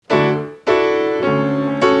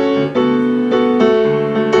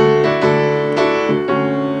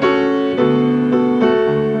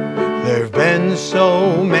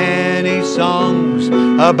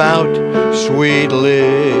about sweet liberty.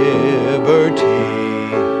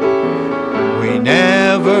 We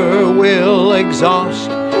never will exhaust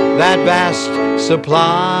that vast supply.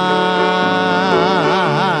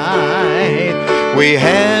 We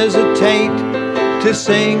hesitate to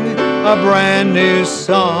sing a brand new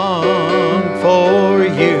song for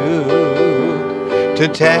you, to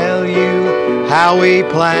tell you how we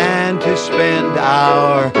plan to spend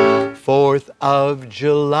our 4th of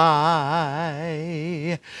July.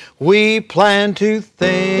 We plan to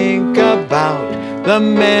think about the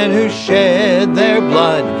men who shed their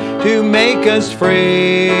blood to make us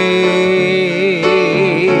free.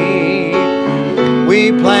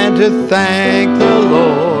 We plan to thank the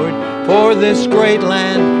Lord for this great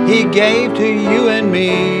land He gave to you and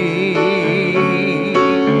me.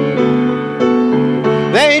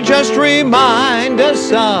 They just remind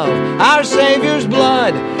us of our Savior's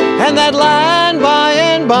blood and that land by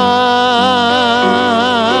and by.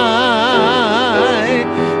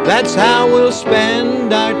 That's how we'll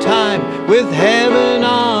spend our time with heaven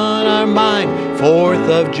on our mind, 4th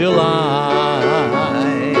of July.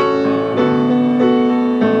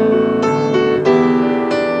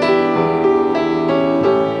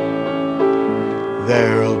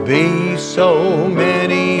 There'll be so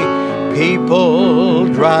many people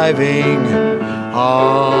driving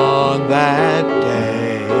on that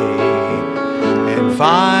day, and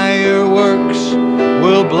fireworks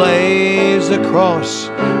will blaze across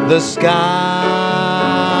the sky.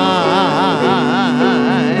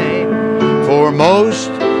 For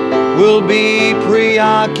most will be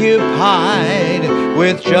preoccupied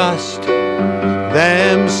with just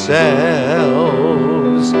themselves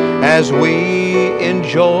as we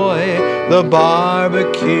enjoy the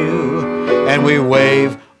barbecue and we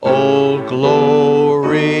wave Old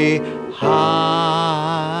Glory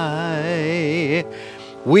high.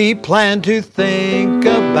 We plan to think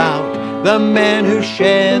about the men who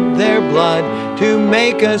shed their blood to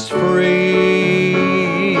make us free.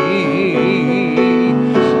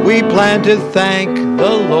 We plan to thank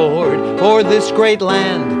the Lord for this great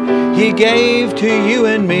land He gave to you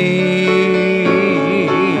and me.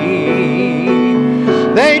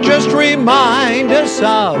 They just remind us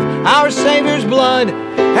of our Savior's blood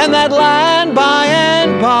and that land by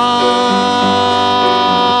and by.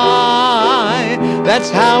 That's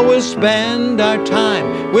how we'll spend our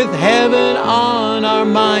time with heaven on our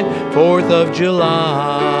mind, 4th of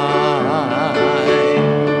July.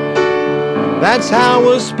 That's how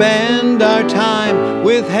we'll spend our time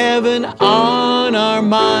with heaven on our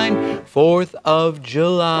mind, 4th of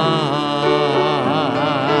July.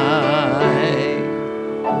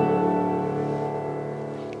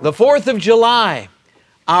 The 4th of July,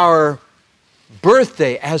 our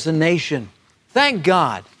birthday as a nation. Thank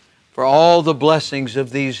God for all the blessings of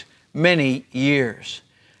these many years.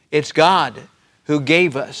 It's God who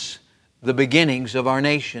gave us the beginnings of our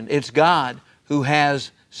nation. It's God who has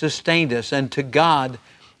sustained us, and to God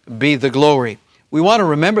be the glory. We want to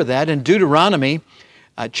remember that in Deuteronomy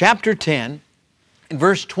chapter 10, in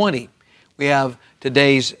verse 20, we have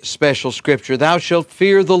today's special scripture. Thou shalt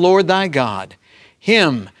fear the Lord thy God.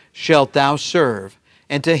 Him shalt thou serve,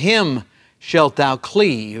 and to Him shalt thou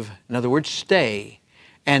cleave, in other words, stay,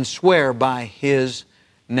 and swear by His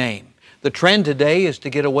name. The trend today is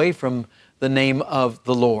to get away from the name of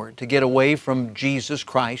the Lord, to get away from Jesus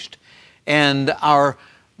Christ and our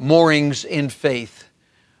moorings in faith.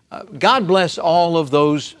 God bless all of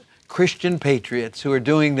those Christian patriots who are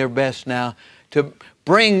doing their best now to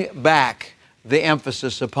bring back the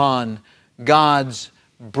emphasis upon God's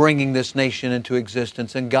bringing this nation into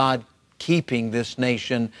existence and God keeping this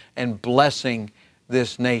nation and blessing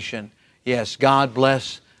this nation. Yes, God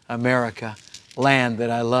bless America, land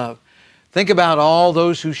that I love. Think about all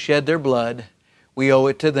those who shed their blood. We owe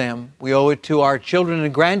it to them. We owe it to our children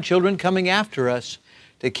and grandchildren coming after us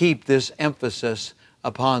to keep this emphasis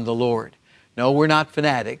upon the Lord. No, we're not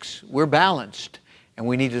fanatics. We're balanced, and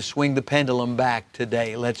we need to swing the pendulum back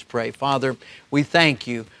today. Let's pray. Father, we thank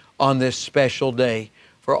You on this special day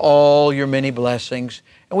for all Your many blessings.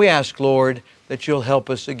 And we ask, Lord, that You'll help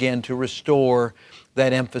us again to restore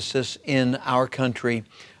that emphasis in our country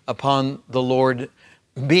upon the Lord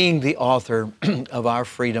being the author of our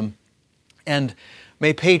freedom. And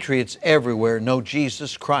may patriots everywhere know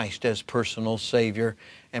Jesus Christ as personal Savior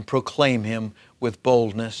and proclaim Him with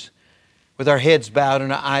boldness. With our heads bowed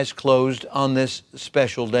and our eyes closed on this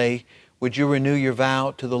special day, would You renew your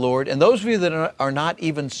vow to the Lord? And those of you that are not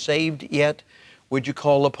even saved yet, would you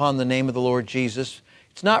call upon the name of the Lord Jesus?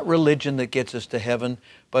 It's not religion that gets us to heaven,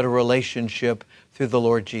 but a relationship through the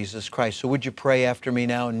Lord Jesus Christ. So would you pray after me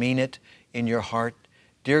now and mean it in your heart?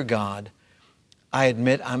 Dear God, I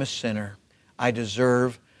admit I'm a sinner. I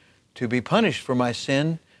deserve to be punished for my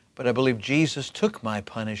sin, but I believe Jesus took my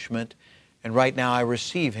punishment, and right now I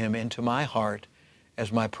receive Him into my heart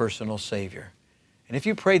as my personal Savior. And if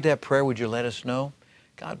you prayed that prayer, would you let us know?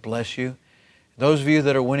 God bless you. Those of you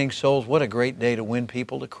that are winning souls, what a great day to win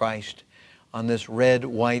people to Christ on this red,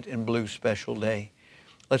 white, and blue special day.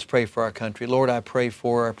 Let's pray for our country. Lord, I pray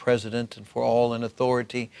for our president and for all in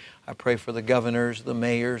authority. I pray for the governors, the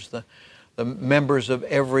mayors, the members of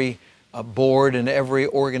every board and every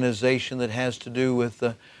organization that has to do with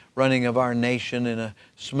the running of our nation in a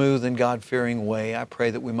smooth and God-fearing way. I pray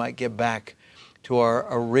that we might get back to our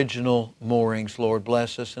original moorings. Lord,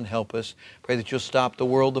 bless us and help us. Pray that you'll stop the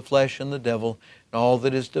world, the flesh, and the devil, and all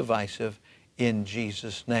that is divisive. In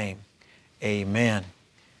Jesus' name, amen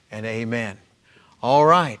and amen. All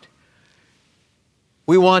right.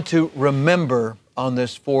 We want to remember on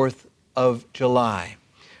this 4th of July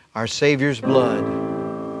our Savior's blood.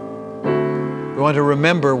 We want to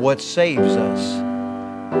remember what saves us,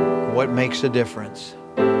 what makes a difference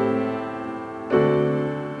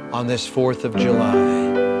on this 4th of July.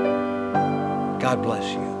 God bless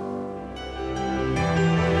you.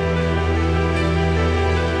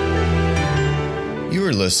 You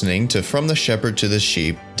are listening to From the Shepherd to the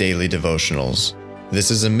Sheep Daily Devotionals.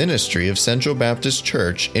 This is a ministry of Central Baptist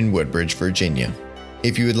Church in Woodbridge, Virginia.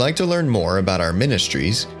 If you would like to learn more about our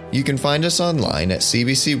ministries, you can find us online at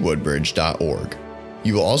cbcwoodbridge.org.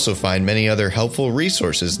 You will also find many other helpful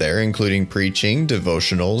resources there, including preaching,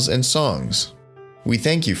 devotionals, and songs. We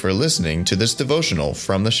thank you for listening to this devotional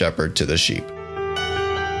from the Shepherd to the Sheep.